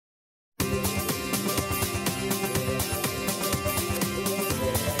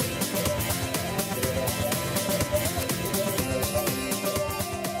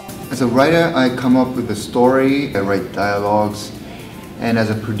As a writer, I come up with a story, I write dialogues, and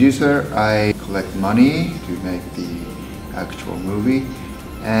as a producer, I collect money to make the actual movie,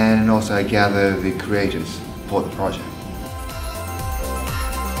 and also I gather the creators for the project.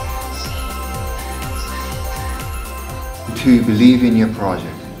 To believe in your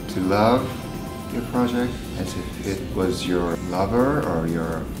project, to love your project as if it was your lover or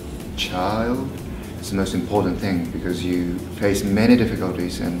your child. It's the most important thing because you face many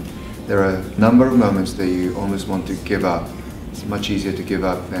difficulties and there are a number of moments that you almost want to give up. It's much easier to give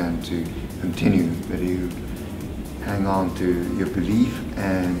up than to continue, but you hang on to your belief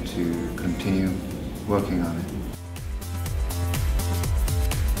and to continue working on it.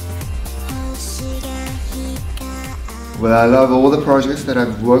 Well, I love all the projects that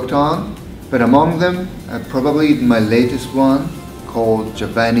I've worked on, but among them, probably my latest one called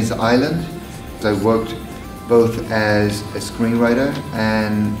Japanese Island. I worked both as a screenwriter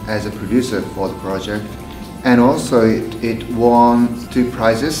and as a producer for the project. And also it won 2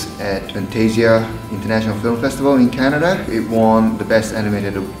 prizes at Fantasia International Film Festival in Canada. It won the Best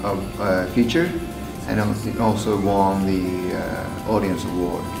Animated Feature, and it also won the Audience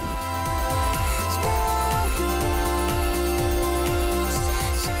Award.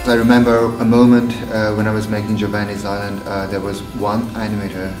 I remember a moment when I was making Japanese Island, there was one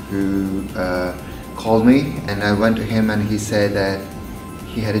animator who called me, and I went to him and he said that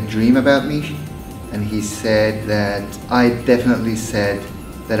he had a dream about me, and he said that I definitely said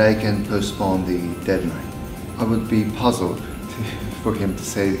that I can postpone the deadline. I would be puzzled for him to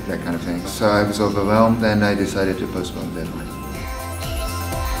say that kind of thing. So I was overwhelmed and I decided to postpone the deadline.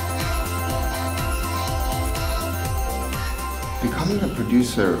 Becoming a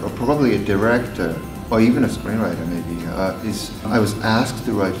producer, or probably a director, or even a screenwriter maybe, I was asked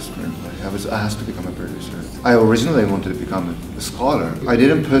to write a screenplay. I was asked to become a producer. I originally wanted to become a scholar. I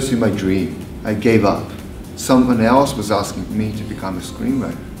didn't pursue my dream. I gave up. Someone else was asking me to become a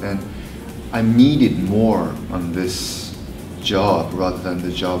screenwriter, and I needed more on this job rather than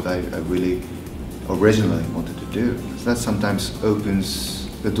the job that I really originally wanted to do. So that sometimes opens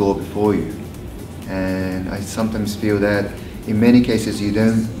the door before you, and I sometimes feel that in many cases you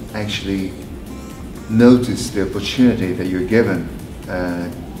don't actually notice the opportunity that you're given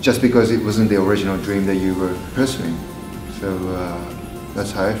just because it wasn't the original dream that you were pursuing. So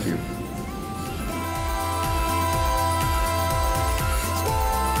that's how I feel.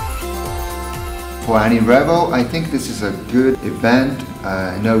 For AniRevo, I think this is a good event.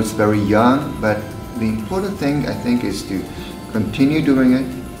 I know it's very young, but the important thing I think is to continue doing it.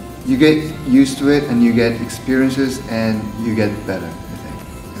 You get used to it and you get experiences and you get better, I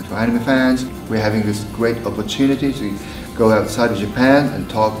think. And for anime fans, we're having this great opportunity to go outside of Japan and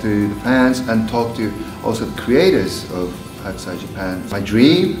talk to the fans and talk to also the creators of outside Japan. My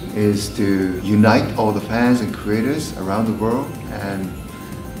dream is to unite all the fans and creators around the world, and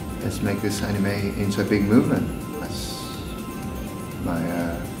let's make this anime into a big movement. That's my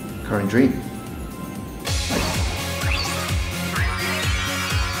current dream.